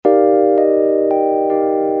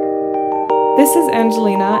This is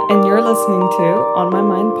Angelina, and you're listening to On My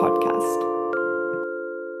Mind podcast.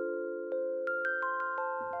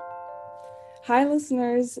 Hi,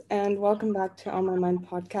 listeners, and welcome back to On My Mind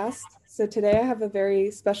podcast. So today I have a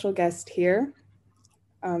very special guest here.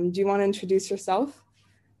 Do you want to introduce yourself?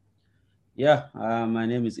 Yeah, my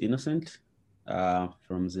name is Innocent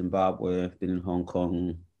from Zimbabwe. I've been in Hong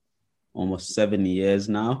Kong almost 7 years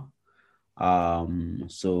now.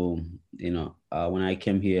 When I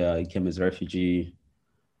came here, I came as a refugee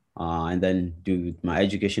and then do my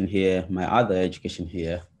education here, my other education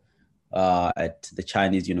here at the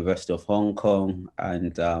Chinese University of Hong Kong.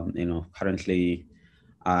 And, currently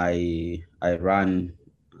I run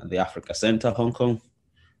the Africa Center Hong Kong,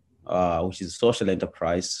 which is a social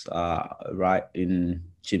enterprise right in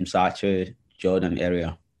Chimsache, Jordan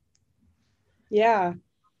area. Yeah.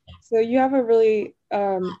 So you have a really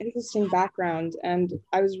interesting background, and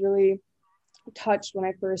I was really touched when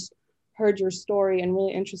I first heard your story and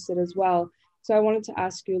really interested as well. So I wanted to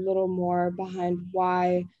ask you a little more behind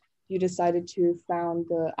why you decided to found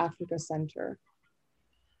the Africa Center.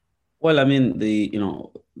 Well, I mean, the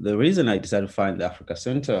reason I decided to find the Africa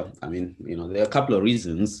Center, there are a couple of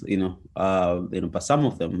reasons, but some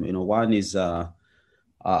of them, one is the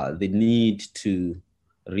need to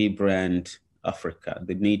rebrand Africa,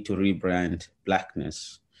 the need to rebrand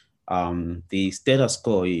Blackness. The status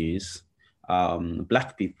quo is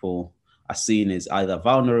Black people are seen as either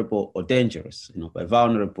vulnerable or dangerous. By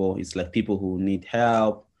vulnerable, it's like people who need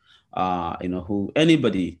help, who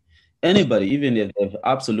anybody, even if they have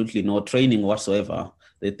absolutely no training whatsoever,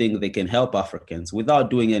 they think they can help Africans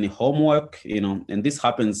without doing any homework, and this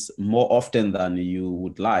happens more often than you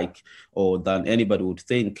would like or than anybody would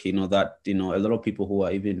think, that, a lot of people who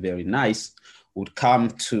are even very nice would come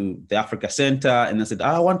to the Africa Center and they said,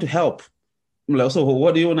 I want to help. I'm like, so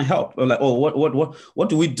what do you want to help? I'm like, oh, what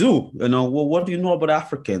do we do? What do you know about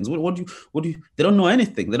Africans? They don't know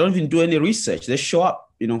anything. They don't even do any research. They show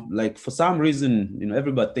up, like for some reason,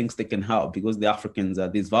 everybody thinks they can help because the Africans are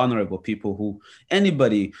these vulnerable people who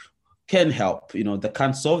anybody can help, they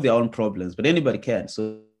can't solve their own problems, but anybody can.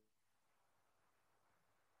 So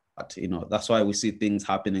that's why we see things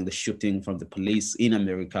happening, the shooting from the police in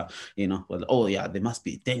America, well, oh yeah, they must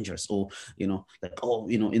be dangerous, or in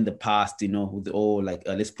the past,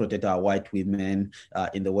 let's protect our white women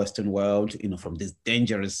in the Western world, from these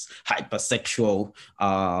dangerous hypersexual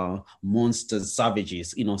monsters,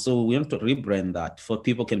 savages, so we have to rebrand that for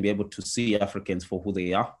people can be able to see Africans for who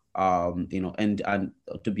they are. And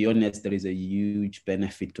to be honest, there is a huge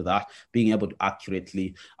benefit to that, being able to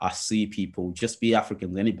accurately see people, just be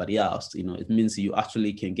Africans, anybody else. It means you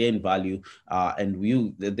actually can gain value, and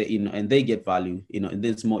and they get value. And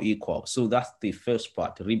it's more equal. So that's the first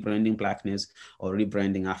part: rebranding Blackness or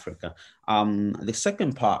rebranding Africa. The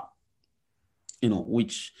second part,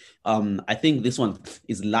 which I think this one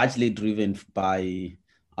is largely driven by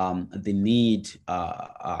the need,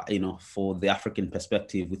 for the African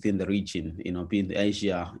perspective within the region, being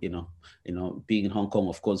Asia, being in Hong Kong,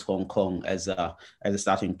 of course, Hong Kong as a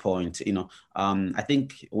starting point, I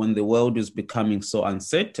think when the world is becoming so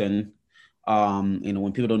uncertain,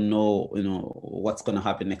 when people don't know, what's going to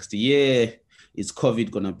happen next year, is COVID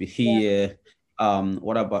going to be here?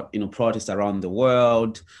 What about, protests around the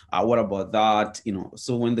world? What about that?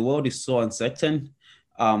 So when the world is so uncertain,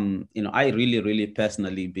 I really, really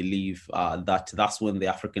personally believe that that's when the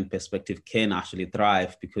African perspective can actually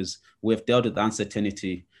thrive, because we've dealt with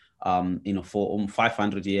uncertainty, for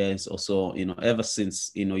 500 years or so, ever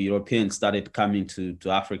since, Europeans started coming to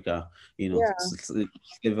Africa,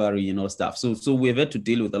 slavery, stuff. So we've had to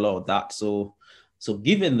deal with a lot of that. So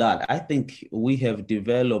given that, I think we have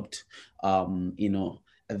developed, a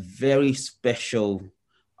very special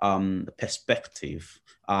perspective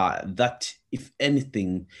that, if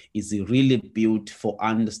anything, is really built for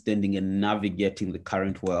understanding and navigating the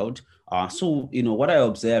current world. So what I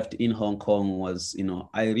observed in Hong Kong was,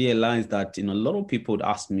 I realized that, a lot of people would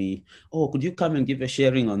ask me, oh, could you come and give a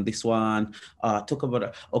sharing on this one? Talk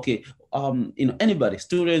about, okay, anybody,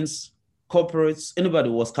 students, corporates, anybody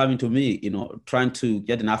was coming to me, trying to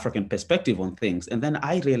get an African perspective on things. And then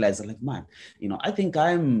I realized, like, man, I think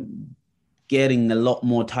I'm getting a lot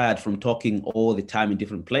more tired from talking all the time in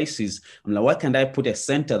different places. I'm like, why can't I put a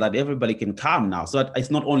center that everybody can come now? So that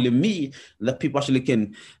it's not only me, that people actually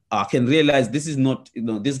can realize this is not,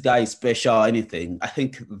 this guy is special or anything. I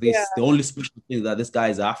think the only special thing is that this guy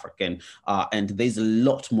is African, and there's a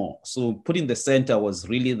lot more. So putting the center was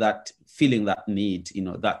really that feeling, that need,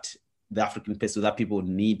 that the African perspective that people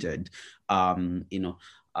needed,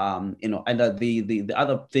 And the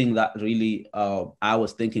other thing that really I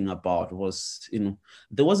was thinking about was,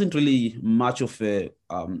 there wasn't really much of a,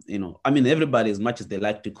 I mean, everybody, as much as they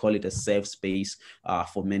like to call it a safe space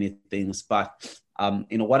for many things, but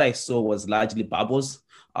what I saw was largely bubbles,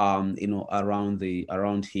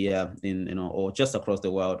 around here or just across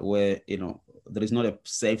the world, where, there is not a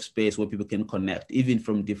safe space where people can connect, even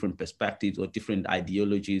from different perspectives or different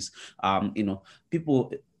ideologies.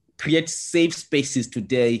 People create safe spaces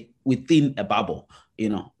today within a bubble.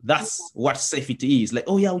 That's what safety is. Like,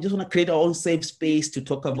 oh yeah, we just want to create our own safe space to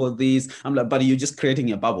talk about this. I'm like, but you're just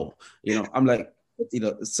creating a bubble. I'm like,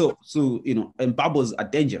 so and bubbles are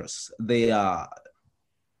dangerous. They are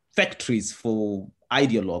factories for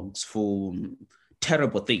ideologues, for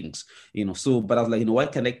terrible things, but I was like, why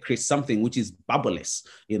can't I create something which is bubbleless,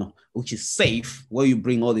 which is safe, where you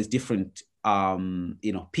bring all these different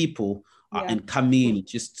people and come in,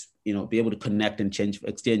 just be able to connect and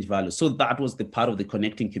exchange value. So that was the part of the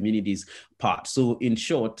connecting communities part. So in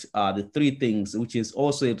short, the three things, which is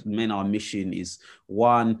also our mission, is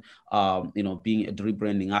one, being a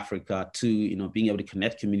rebranding Africa. Two, being able to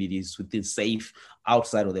connect communities within safe,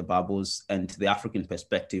 outside of the bubbles, and the African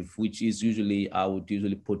perspective, which is I would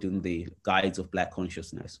usually put in the guides of Black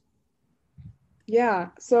consciousness. Yeah,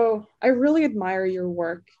 so I really admire your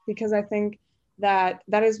work, because I think that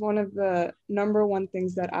is one of the number one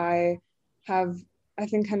things that I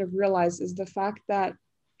think kind of realized, is the fact that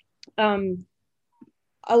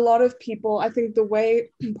a lot of people, I think the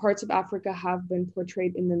way parts of Africa have been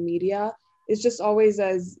portrayed in the media is just always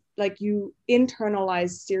as like, you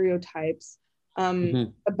internalize stereotypes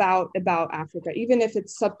about Africa, even if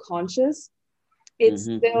it's subconscious, it's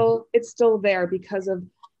still there, because of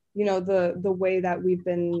the way that we've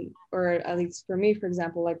been, or at least for me, for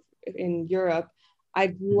example, like in Europe, I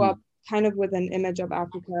grew up kind of with an image of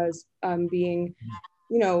Africa as being,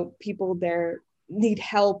 people there need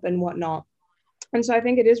help and whatnot. And so I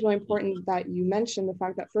think it is really important that you mention the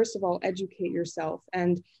fact that, first of all, educate yourself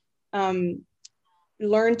and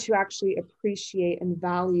learn to actually appreciate and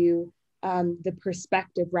value the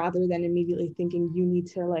perspective, rather than immediately thinking you need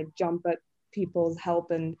to like jump at people's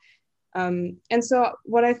help. And so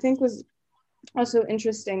what I think was also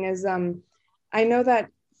interesting is I know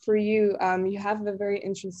that for you, you have a very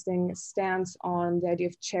interesting stance on the idea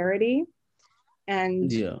of charity.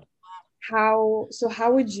 And how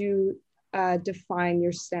would you define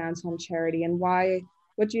your stance on charity, and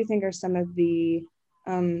what do you think are some of the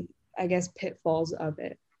I guess pitfalls of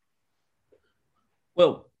it?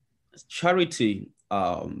 Well, charity,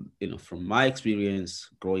 from my experience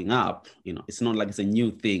growing up, it's not like it's a new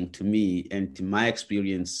thing to me. And to my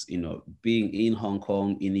experience, being in Hong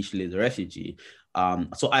Kong initially as a refugee,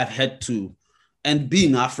 so I've had to, and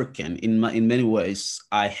being African in many ways,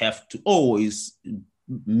 I have to always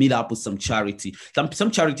meet up with some charity.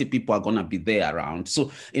 Some charity people are gonna be there around.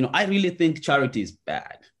 So I really think charity is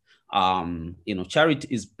bad. Charity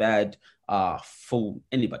is bad for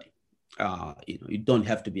anybody. You don't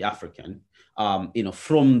have to be African.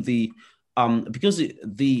 From the because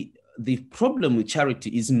the problem with charity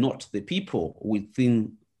is not the people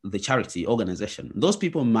within the charity organization. Those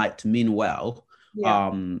people might mean well,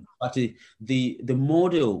 but the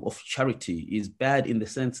model of charity is bad, in the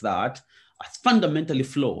sense that it's fundamentally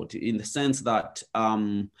flawed, in the sense that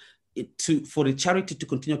for the charity to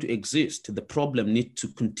continue to exist, the problem needs to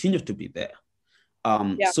continue to be there.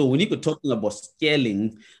 So when you're talking about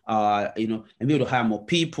scaling, and able to hire more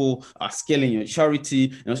people, scaling your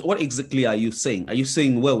charity, what exactly are you saying? Are you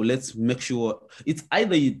saying, well, let's make sure it's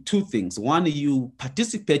either two things. One, you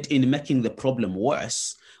participate in making the problem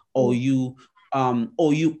worse, or you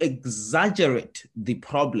exaggerate the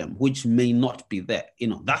problem, which may not be there.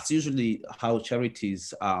 That's usually how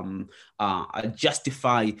charities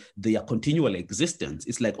justify their continual existence.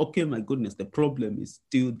 It's like, okay, my goodness, the problem is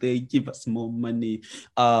still there. Give us more money.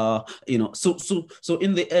 So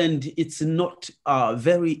in the end, it's not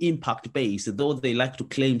very impact based, though they like to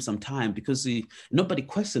claim sometime, because nobody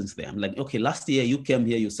questions them. Like, okay, last year you came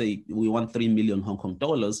here, you say we want 3 million Hong Kong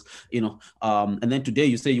dollars, and then today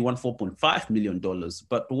you say you want 4.5 million dollars.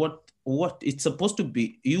 But what it's supposed to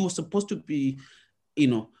be, you were supposed to be,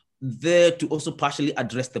 there to also partially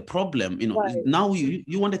address the problem. Right. Now you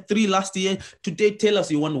wanted 3 last year. Today, tell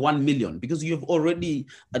us you want 1 million, because you have already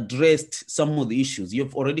addressed some of the issues. You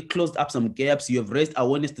have already closed up some gaps. You have raised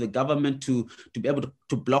awareness to the government to be able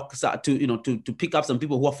to block, to pick up some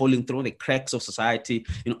people who are falling through the cracks of society.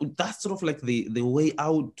 That's sort of like the way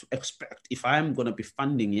I would expect if I'm going to be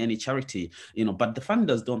funding any charity. But the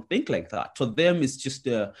funders don't think like that. For them, it's just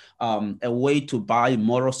a way to buy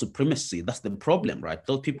moral supremacy. That's the problem, right?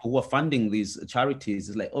 Those people who are funding these charities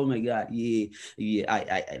is like, oh my God,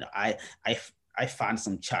 I found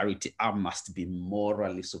some charity. I must be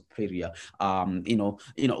morally superior.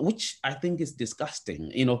 Which I think is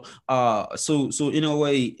disgusting. So in a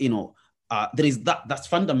way, there is that's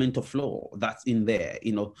fundamental flaw that's in there,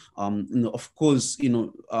 of course,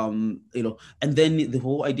 and then the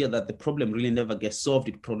whole idea that the problem really never gets solved,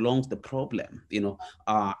 it prolongs the problem,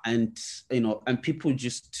 and people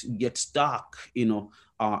just get stuck, in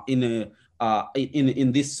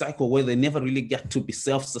this cycle where they never really get to be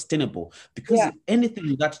self-sustainable, because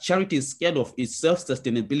anything that charity is scared of is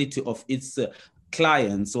self-sustainability of its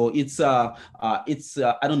clients, or it's I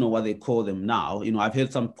don't know what they call them now. I've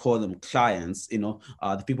heard some call them clients.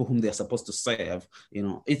 The people whom they're supposed to serve.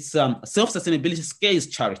 It's self-sustainability scares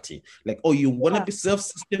charity. Like, oh, you want to be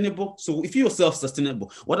self-sustainable. So if you're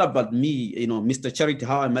self-sustainable, what about me? Mr. Charity,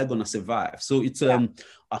 how am I going to survive? So it's so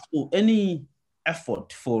any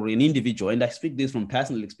effort for an individual, and I speak this from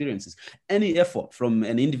personal experiences, any effort from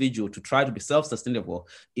an individual to try to be self-sustainable,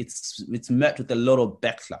 it's met with a lot of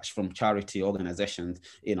backlash from charity organizations,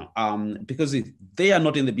 because they are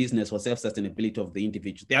not in the business for self-sustainability of the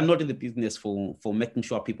individual. They are not in the business for making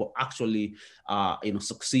sure people actually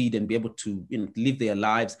succeed and be able to live their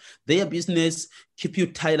lives. Their business, keep you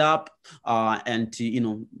tied up, and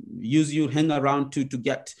use you, hang around to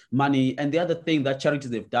get money. And the other thing that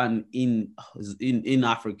charities have done in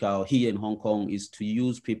Africa or here in Hong Kong is to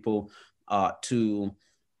use people to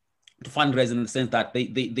fundraise, in the sense that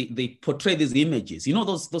they portray these images,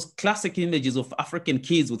 those classic images of African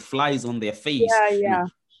kids with flies on their face.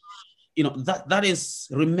 That is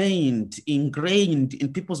remained ingrained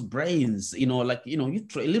in people's brains, a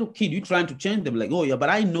little kid, you trying to change them, like, oh yeah, but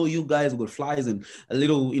I know you guys with flies and a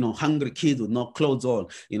little, hungry kids with no clothes on,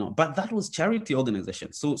 but that was charity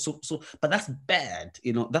organization. So, but that's bad,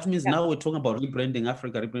 that means now we're talking about rebranding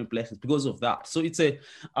Africa, rebranding places because of that. So it's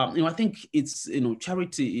I think it's,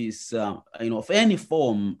 charity is, of any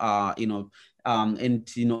form, and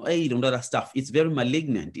aid and other stuff, it's very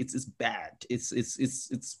malignant, it's bad, it's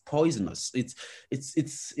poisonous, it's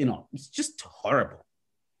just horrible.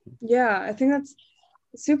 I think that's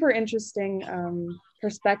super interesting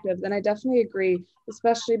perspectives, and I definitely agree,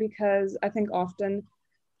 especially because I think often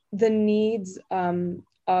the needs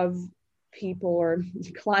of people or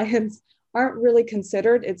clients aren't really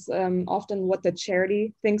considered. It's often what the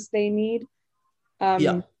charity thinks they need.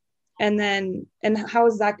 And how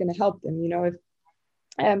is that going to help them?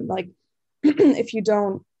 If if you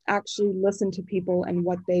don't actually listen to people and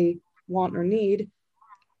what they want or need,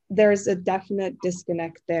 there's a definite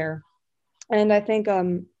disconnect there. And I think,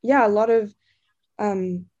 a lot of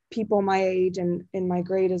people my age and in my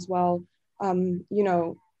grade as well,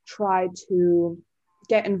 try to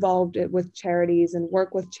get involved with charities and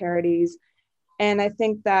work with charities. And I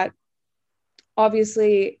think that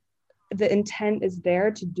obviously the intent is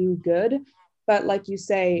there to do good, but like you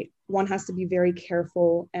say, one has to be very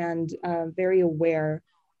careful and very aware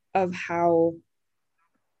of how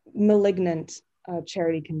malignant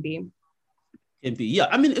charity can be.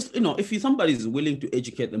 I mean, if somebody is willing to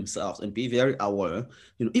educate themselves and be very aware,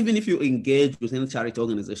 even if you engage with any charity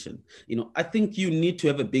organization, I think you need to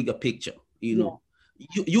have a bigger picture. You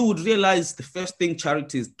would realize the first thing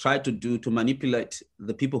charities try to do to manipulate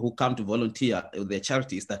the people who come to volunteer with their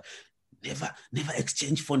charities, that never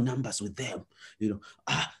exchange phone numbers with them.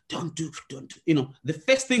 Don't. The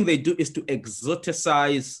first thing they do is to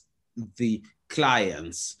exoticize the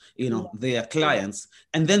clients, their clients,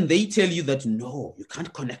 and then they tell you that no, you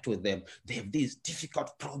can't connect with them. They have these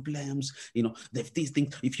difficult problems, they have these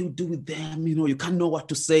things. If you do with them, you can't know what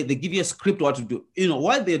to say. They give you a script what to do.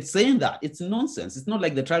 Why they're saying that? It's nonsense. It's not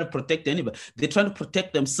like they try to protect anybody. They try to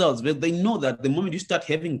protect themselves, but they know that the moment you start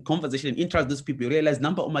having conversation and interact with these people, you realize,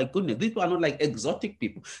 oh my goodness, these people are not like exotic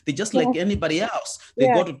people. They're just like anybody else. They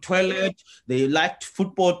go to toilet, they like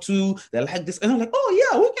football too, they like this, and I'm like, oh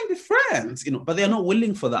yeah, we can be friends, but they're not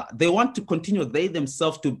willing for that. They want to continue, they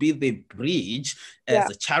themselves, to be the bridge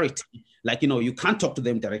as a charity. Like, you can't talk to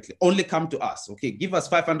them directly. Only come to us. Okay, give us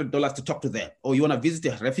 $500 to talk to them. Or you want to visit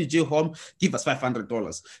a refugee home, give us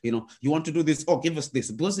 $500. You want to do this, give us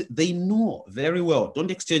this. Because they know very well,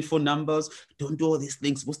 don't exchange phone numbers, don't do all these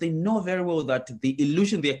things, because they know very well that the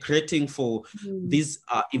illusion they're creating for these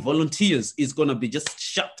volunteers is going to be just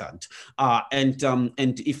shattered.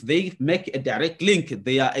 And if they make a direct link,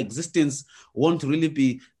 their existence won't really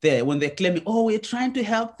be there. When they're claiming, we're trying to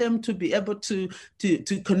help them to be able to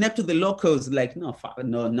connect to the locals, like, no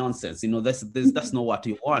nonsense. That's not what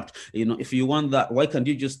you want. If you want that, why can't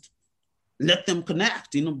you just let them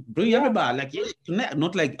connect? Bring everybody, like, connect.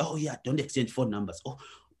 Not like, don't exchange phone numbers.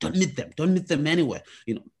 don't meet them anywhere.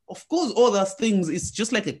 Of course, all those things, it's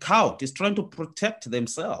just like a cow. It's trying to protect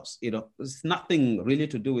themselves. It's nothing really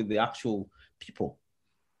to do with the actual people.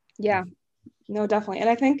 Yeah, no, definitely. And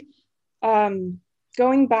I think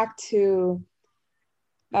going back to,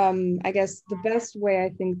 I guess the best way, I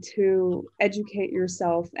think, to educate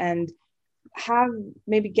yourself and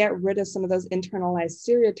maybe get rid of some of those internalized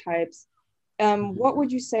stereotypes, what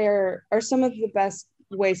would you say are some of the best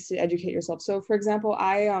ways to educate yourself? So, for example,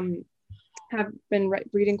 I have been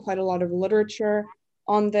reading quite a lot of literature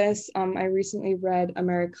on this. I recently read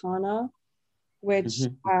Americana, which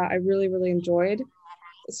I really, really enjoyed.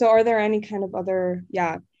 So are there any kind of other,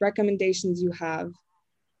 recommendations you have?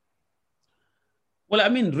 Well, I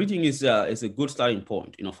mean, reading is a good starting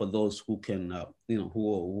point, for those who can,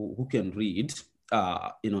 who can read.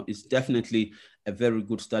 It's definitely a very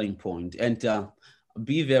good starting point. And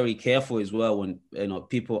be very careful as well when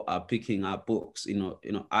people are picking up books.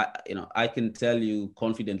 I can tell you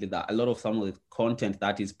confidently that a lot of some of the content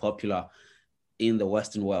that is popular in the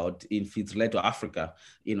Western world, if it's related to Africa,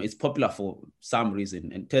 it's popular for some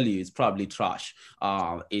reason, and tell you it's probably trash.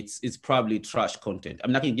 It's probably trash content. I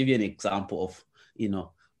mean, I can give you an example of,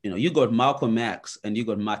 you got Malcolm X and you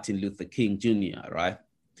got Martin Luther King Jr., right?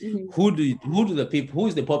 Mm-hmm. Who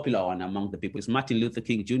is the popular one among the people? It's Martin Luther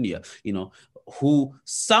King Jr., who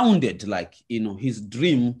sounded like, his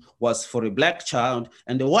dream was for a black child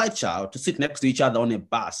and a white child to sit next to each other on a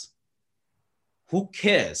bus. Who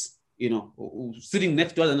cares? Sitting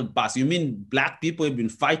next to us on a bus. You mean black people have been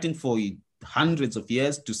fighting for hundreds of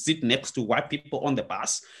years to sit next to white people on the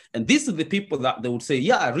bus? And these are the people that they would say,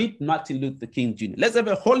 yeah, read Martin Luther King Jr. Let's have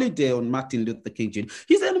a holiday on Martin Luther King Jr.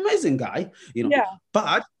 He's an amazing guy, Yeah.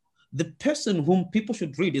 But the person whom people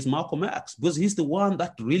should read is Malcolm X, because he's the one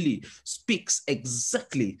that really speaks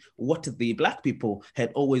exactly what the black people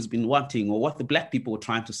had always been wanting, or what the black people were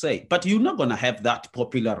trying to say. But you're not going to have that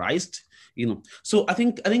popularized. So I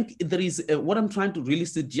think there is what I'm trying to really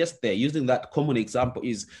suggest there, using that common example,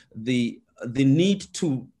 is the need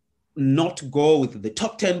to not go with the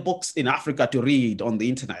top 10 books in Africa to read on the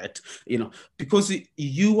internet, because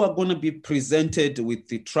you are going to be presented with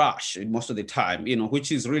the trash most of the time,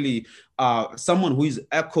 which is really someone who is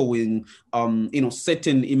echoing,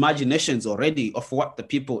 certain imaginations already of what the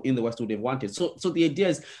people in the West would have wanted. So the idea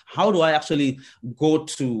is, how do I actually go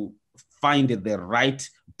to find the right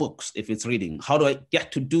books if it's reading? How do I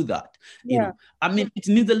get to do that? Yeah. I mean, it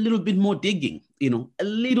needs a little bit more digging, a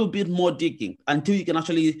little bit more digging, until you can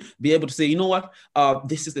actually be able to say, what,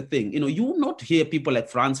 this is the thing. You will not hear people like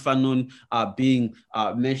Frantz Fanon being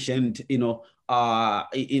mentioned, in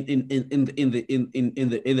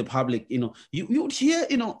the public. You would hear,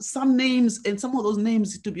 some names, and some of those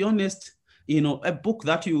names, to be honest, a book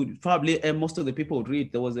that you probably, most of the people would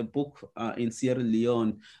read. There was a book in Sierra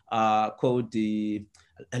Leone called A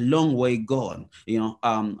Long Way Gone,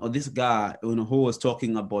 or this guy, who was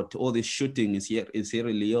talking about all this shooting in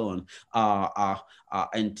Sierra Leone,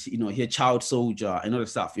 and, he a child soldier and all the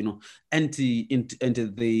stuff, and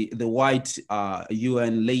the white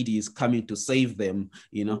UN ladies coming to save them,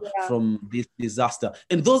 from this disaster.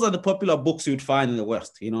 And those are the popular books you'd find in the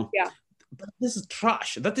West, Yeah. But this is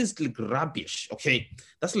trash. That is like rubbish. Okay,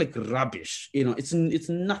 that's like rubbish. It's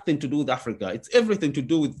nothing to do with Africa. It's everything to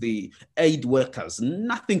do with the aid workers.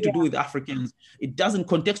 Nothing to do with Africans. It doesn't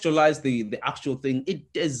contextualize the actual thing. It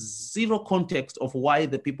has zero context of why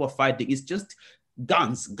the people are fighting. It's just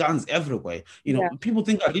guns everywhere. People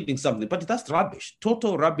think I'm reading something, but that's rubbish.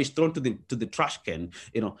 Total rubbish thrown to the trash can.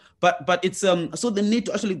 But it's so they need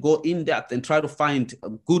to actually go in depth and try to find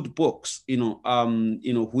good books.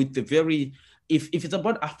 With the very, if it's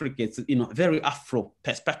about Africa, it's very Afro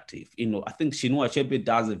perspective. I think Chinua Achebe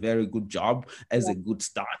does a very good job as a good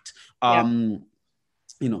start.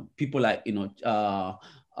 People like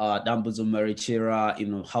Dambuzo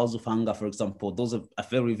Marichera, House of Hunger, for example. Those are a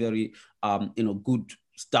very, very good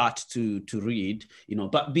start to read.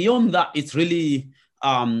 But beyond that, it's really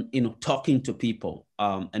talking to people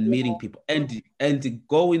and meeting people and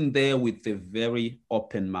going there with a very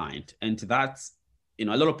open mind. And that's, a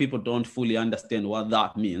lot of people don't fully understand what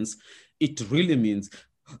that means. It really means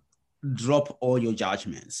drop all your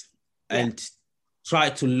judgments and try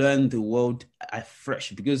to learn the world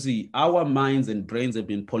afresh, because our minds and brains have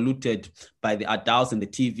been polluted by the adults and the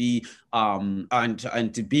TV,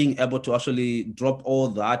 and being able to actually drop all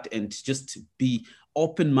that and just be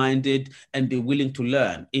open-minded and be willing to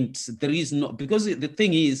learn. There is no, because the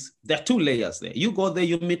thing is, there are two layers there. You go there,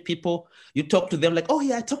 you meet people, you talk to them like, oh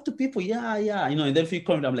yeah, I talk to people, yeah, and then if you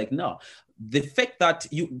come, I'm like, no. the fact that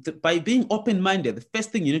by being open-minded, the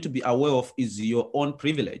first thing you need to be aware of is your own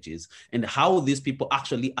privileges and how these people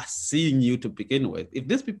actually are seeing you to begin with. If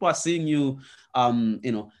these people are seeing you,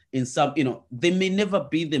 in some, they may never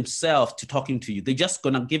be themselves to talking to you. They're just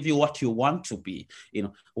gonna give you what you want to be,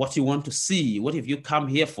 what you want to see. What have you come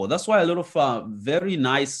here for? That's why a lot of very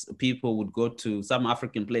nice people would go to some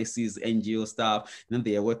African places, NGO stuff, and then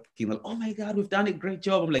they are working like, oh my God, we've done a great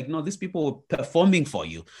job. I'm like, no, these people were performing for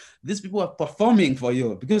you. These people are performing for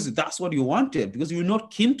you because that's what you wanted, because you're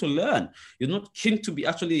not keen to learn. You're not keen to be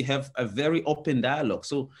actually have a very open dialogue.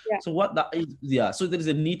 So what that is, so there is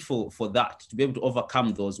a need for that, to be able to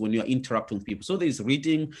overcome those when you're interacting with people. So there's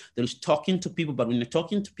reading, there's talking to people, but when you're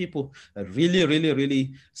talking to people, really, really,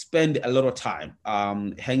 really spend a lot of time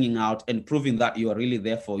hanging out and proving that you are really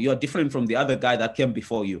there for, you're different from the other guy that came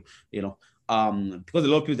before you, because a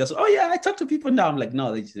lot of people just, oh yeah, I talk to people now. I'm like,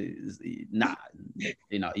 no, nah,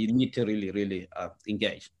 you need to really, really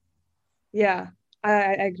engage. Yeah,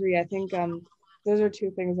 I agree. I think those are two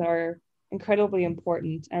things that are incredibly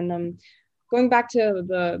important. And going back to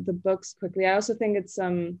the books quickly, I also think it's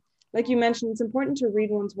like you mentioned, it's important to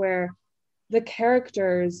read ones where the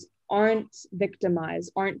characters aren't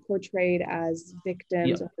victimized, aren't portrayed as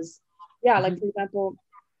victims. Like for example,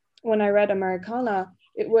 when I read Americana,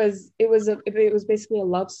 it was basically a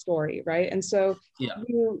love story, right? And so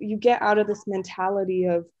you get out of this mentality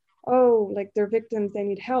of, oh, like they're victims, they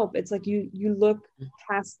need help. It's like you look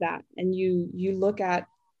past that and you look at,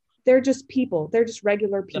 they're just people, they're just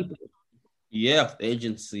regular people.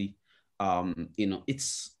 Agency.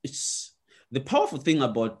 It's the powerful thing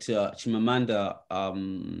about Chimamanda,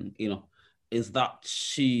 is that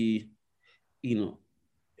she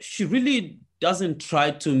really doesn't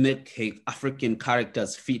try to make her African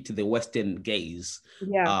characters fit the Western gaze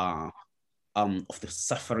of the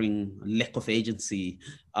suffering, lack of agency,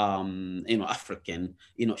 African.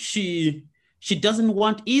 She doesn't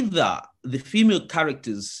want either the female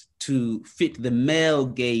characters to fit the male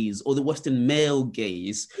gaze or the Western male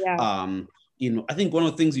gaze. I think one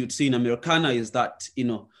of the things you'd see in Americana is that,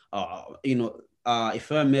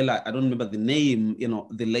 if I may, I don't remember the name,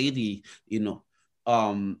 the lady,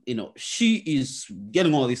 she is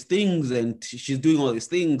getting all these things and she's doing all these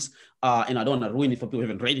things. And I don't want to ruin it for people who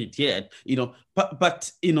haven't read it yet,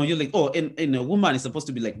 but you're like, oh, and a woman is supposed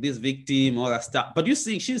to be like this victim, all that stuff. But you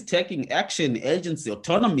see, she's taking action, agency,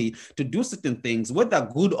 autonomy to do certain things, whether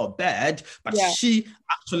good or bad, but she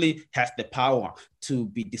actually has the power to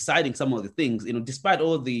be deciding some of the things, despite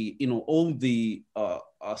all the,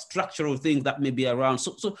 structural things that may be around.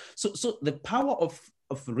 So the power of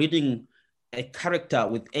reading a character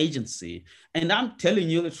with agency. And I'm telling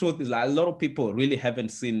you the truth is, like, a lot of people really haven't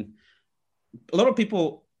seen, a lot of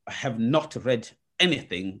people have not read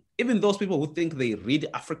anything. Even those people who think they read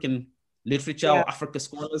African literature or African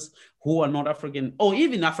scholars who are not African, or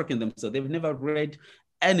even African themselves, they've never read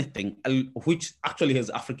anything which actually has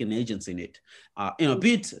African agency in it.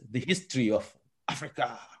 Be it the history of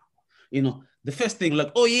Africa, the first thing,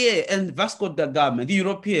 like, oh yeah, and Vasco da Gama, the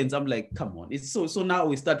Europeans. I'm like, come on. It's so now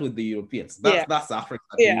we start with the Europeans. That's Africa.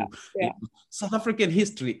 South African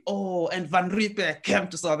history. Oh, and Van Riebeeck came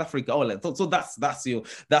to South Africa. Oh, so that's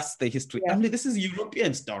the history. I mean, this is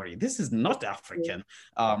European story. This is not African.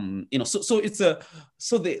 So it's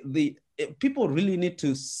the people really need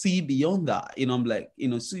to see beyond that. I'm like,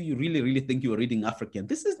 so you really, really think you're reading African.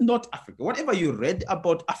 This is not Africa. Whatever you read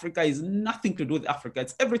about Africa is nothing to do with Africa.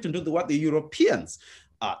 It's everything to do with what the Europeans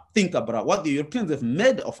think about, what the Europeans have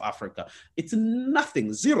made of Africa. It's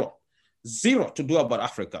nothing, zero to do about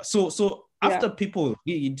Africa. So after people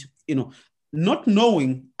read, not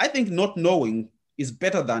knowing, I think not knowing is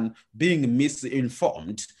better than being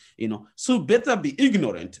misinformed, so better be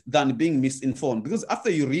ignorant than being misinformed, because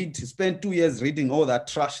after you spend 2 years reading all that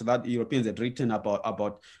trash that Europeans had written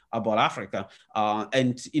about Africa,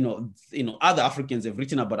 and other Africans have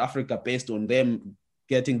written about Africa based on them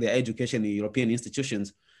getting their education in European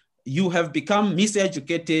institutions, you have become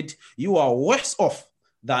miseducated. You are worse off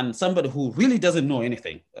than somebody who really doesn't know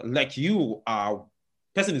anything. Like you are,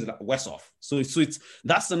 person is worse off. So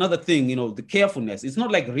that's another thing, the carefulness. It's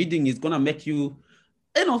not like reading is gonna make you,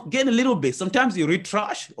 get a little bit. Sometimes you read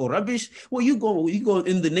trash or rubbish. Well, you go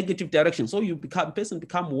in the negative direction. So person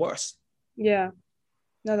become worse. Yeah,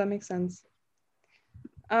 no, that makes sense.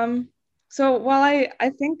 So while I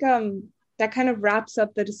think that kind of wraps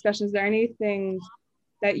up the discussion, is there anything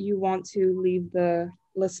that you want to leave the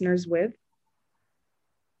listeners with?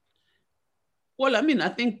 Well, I mean, I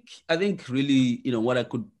think really, what I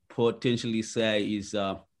could potentially say is,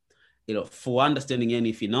 for understanding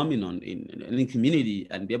any phenomenon in any community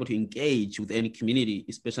and be able to engage with any community,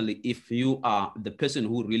 especially if you are the person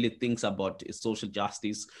who really thinks about social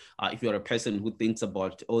justice, if you're a person who thinks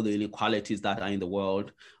about all the inequalities that are in the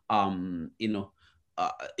world, the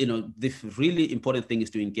really important thing is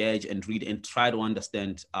to engage and read and try to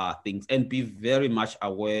understand things and be very much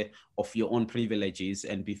aware of your own privileges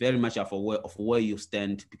and be very much aware of where you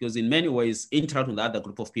stand, because in many ways, interacting with other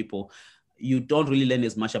group of people, you don't really learn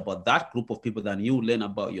as much about that group of people than you learn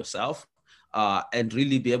about yourself, and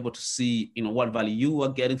really be able to see, what value you are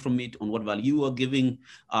getting from it, on what value you are giving.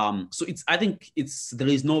 So I think there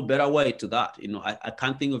is no better way to that. I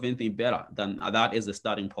can't think of anything better than that as a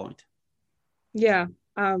starting point. Yeah,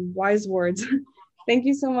 wise words. Thank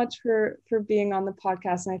you so much for being on the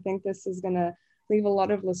podcast. And I think this is going to leave a lot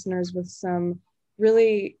of listeners with some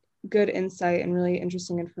really good insight and really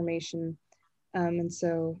interesting information. And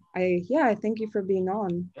so I thank you for being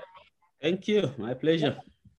on. Thank you. My pleasure.